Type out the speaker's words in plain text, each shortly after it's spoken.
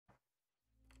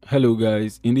Hello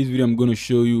guys, in this video I'm going to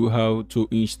show you how to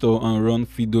install and run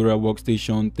Fedora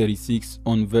Workstation 36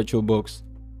 on VirtualBox.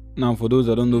 Now for those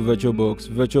that don't know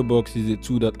VirtualBox is a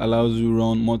tool that allows you to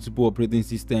run multiple operating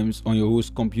systems on your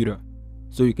host computer.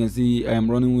 So you can see I am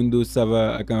running Windows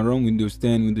Server, I can run Windows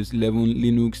 10, Windows 11,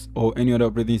 Linux or any other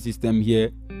operating system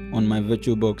here on my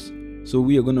VirtualBox. So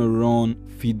we are going to run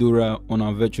Fedora on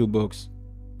our VirtualBox.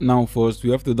 Now first we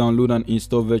have to download and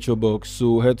install VirtualBox,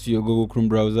 so head to your Google Chrome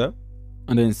browser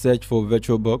and then search for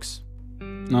VirtualBox.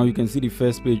 Now you can see the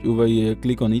first page over here,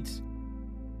 click on it,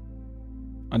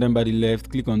 and then by the left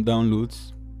click on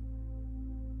downloads.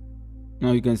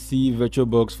 Now you can see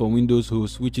VirtualBox for Windows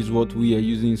host, which is what we are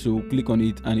using, so click on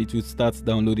it and it will start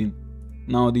downloading.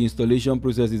 Now the installation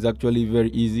process is actually very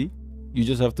easy. You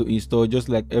just have to install just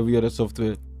like every other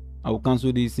software. I will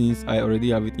cancel this since I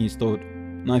already have it installed.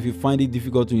 Now if you find it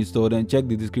difficult to install, then check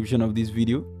the description of this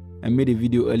video. I made a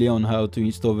video earlier on how to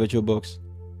install VirtualBox.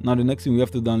 Now the next thing we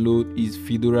have to download is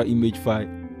Fedora image file.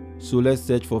 So let's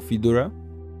search for Fedora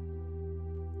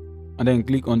and then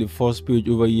click on the first page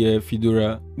over here,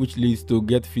 Fedora, which leads to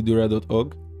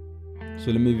getfedora.org. So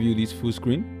let me view this full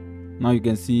screen. Now you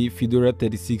can see Fedora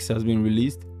 36 has been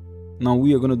released. Now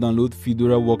we are going to download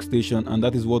Fedora Workstation, and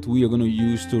that is what we are going to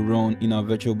use to run in our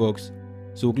VirtualBox.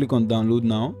 So click on download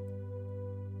now,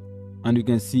 and you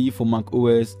can see for Mac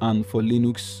OS and for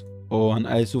Linux or an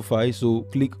ISO file. So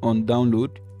click on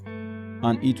download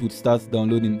and it would start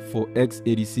downloading for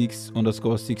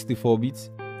x86_64 bits.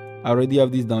 I already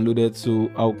have this downloaded, so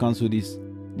I'll cancel this.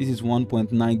 This is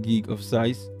 1.9 gig of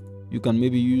size. You can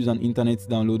maybe use an internet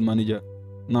download manager.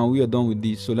 Now we are done with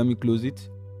this, so let me close it.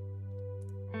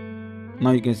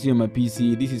 Now you can see on my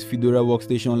PC, this is Fedora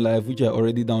Workstation Live, which I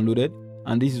already downloaded,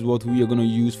 and this is what we are going to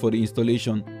use for the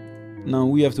installation. Now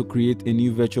we have to create a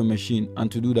new virtual machine,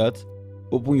 and to do that,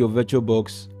 open your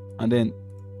VirtualBox and then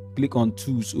click on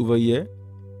tools over here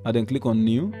and then click on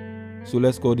new. So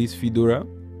let's call this Fedora.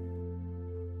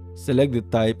 Select the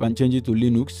type and change it to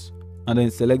Linux, and then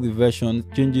select the version,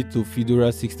 change it to Fedora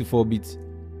 64-bit,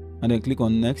 and then click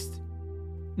on next.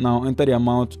 Now enter the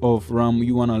amount of RAM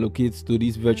you want to allocate to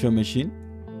this virtual machine.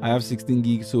 I have 16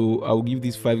 gigs, so I'll give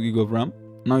this 5 gig of RAM.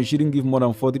 Now you shouldn't give more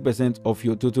than 40% of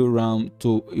your total RAM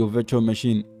to your virtual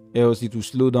machine, else it will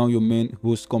slow down your main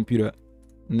host computer.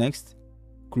 Next,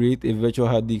 create a virtual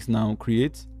hard disk. Now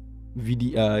create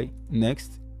VDI,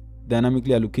 next,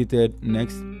 dynamically allocated,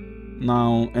 next.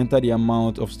 Now enter the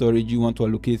amount of storage you want to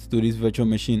allocate to this virtual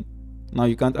machine. Now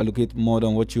you can't allocate more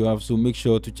than what you have, so make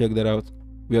sure to check that out.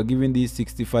 We are giving this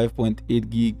 65.8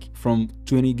 gig, from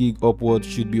 20 gig upwards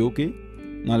should be okay.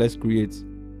 Now let's create.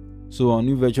 So our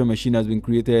new virtual machine has been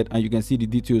created and you can see the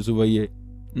details over here.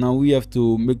 Now we have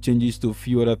to make changes to a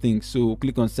few other things, so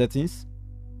click on settings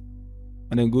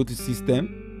and then go to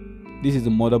system. This is the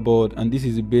motherboard and this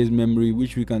is the base memory,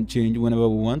 which we can change whenever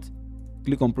we want.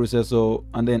 Click on processor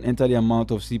and then enter the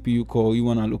amount of CPU core you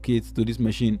want to allocate to this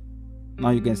machine.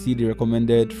 Now you can see the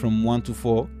recommended from 1 to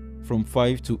 4, from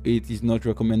 5 to 8 is not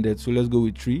recommended, so let's go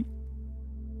with 3.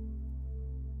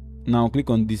 Now click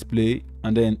on display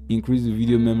and then increase the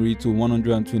video memory to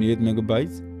 128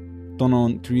 megabytes. Turn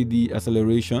on 3D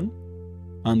acceleration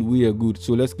and we are good,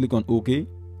 so let's click on OK.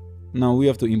 Now we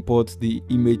have to import the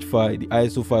image file, the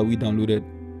ISO file we downloaded.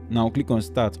 Now click on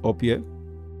start up here.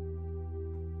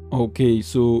 Okay,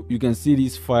 so you can see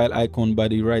this file icon by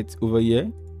the right over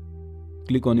here.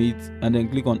 Click on it and then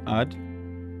click on add.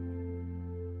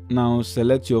 Now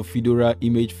select your Fedora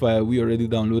image file we already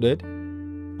downloaded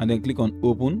and then click on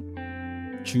open,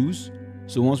 choose.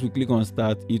 So once we click on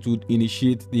start, it would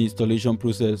initiate the installation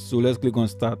process. So let's click on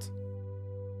start.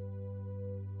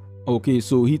 Okay,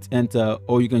 so hit enter,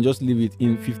 or you can just leave it.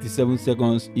 In 57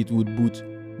 seconds it would boot,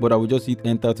 but I will just hit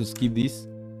enter to skip this.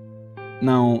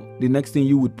 Now the next thing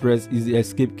you would press is the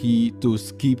escape key to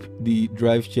skip the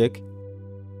drive check.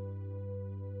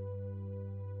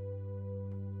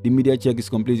 The media check is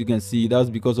complete. You can see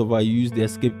that's because of I used the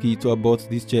escape key to abort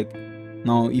this check.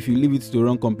 Now if you leave it to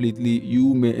run completely,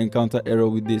 you may encounter error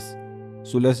with this,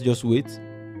 so let's just wait.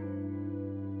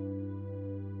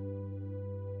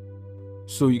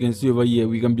 So you can see over here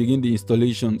we can begin the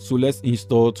installation. So let's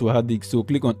install to hard disk. So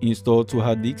click on install to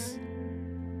hard disk.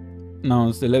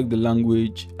 Now select the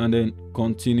language and then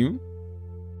continue.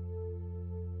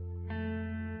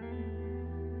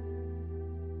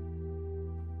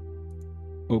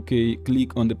 Okay,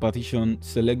 click on the partition,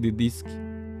 select the disk.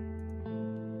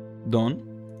 Done.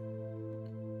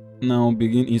 Now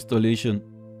begin installation.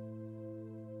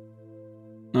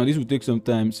 Now this will take some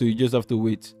time, so you just have to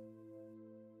wait.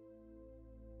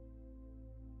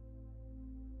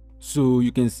 So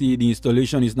you can see the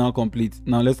installation is now complete.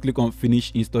 Now let's click on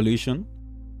finish installation.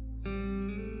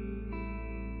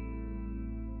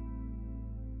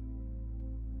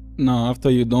 Now, after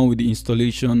you're done with the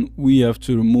installation, we have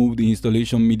to remove the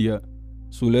installation media.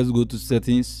 So let's go to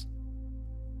settings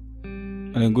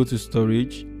and then go to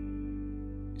storage.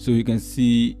 So you can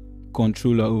see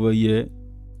controller over here,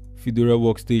 Fedora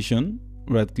Workstation,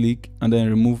 right click and then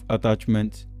remove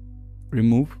attachment.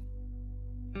 Remove,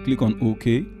 click on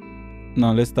OK.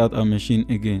 Now let's start our machine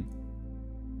again.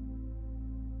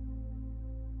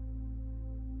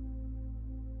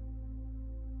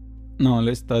 Now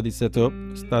let's start the setup.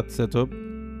 Start setup.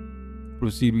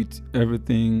 Proceed with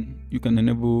everything. You can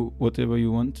enable whatever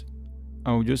you want.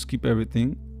 I will just keep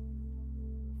everything.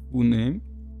 Full name.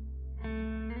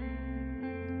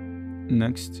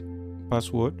 Next.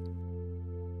 Password.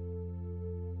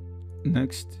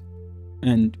 Next.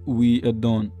 And we are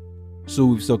done. So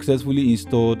we've successfully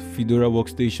installed Fedora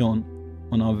Workstation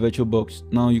on our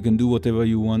VirtualBox. Now you can do whatever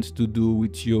you want to do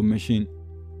with your machine.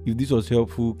 If this was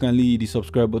helpful, kindly hit the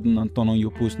subscribe button and turn on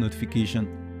your post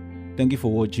notification. Thank you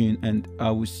for watching, and I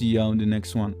will see you on the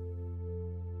next one.